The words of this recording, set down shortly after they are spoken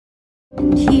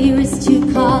And here's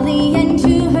to Collie and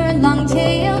to her long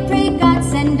tail. Pray God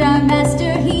send our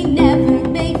master, he never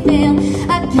may fail.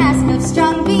 A cask of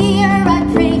strong beer, I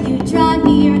pray you draw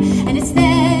near, and it's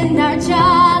then our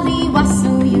jolly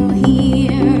wassail you'll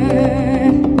hear.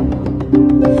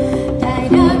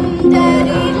 Da-dum,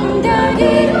 da-dee-dum,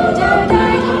 da-dee-dum,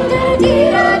 da-dee-dum,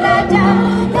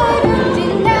 da-dee-da-da-dum, da-dum,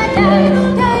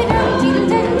 da-da-dum, da-dum, da-dee-dum,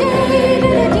 da-dum,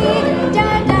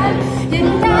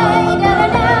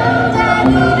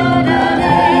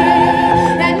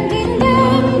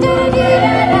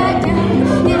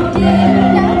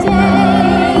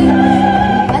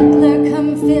 Butler,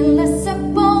 come fill us a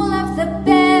bowl of the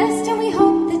best, and we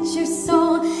hope that your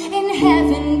soul in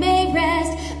heaven may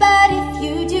rest. But if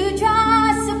you do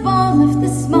draw us a bowl of the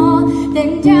small,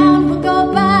 then down will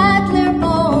go Butler,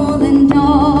 bowl and all.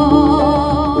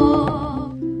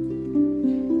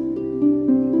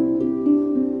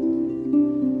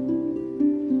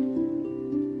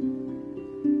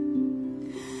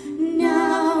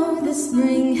 Now the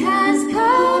spring has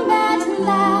come at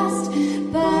last,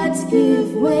 buds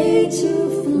give way to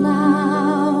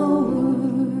flowers.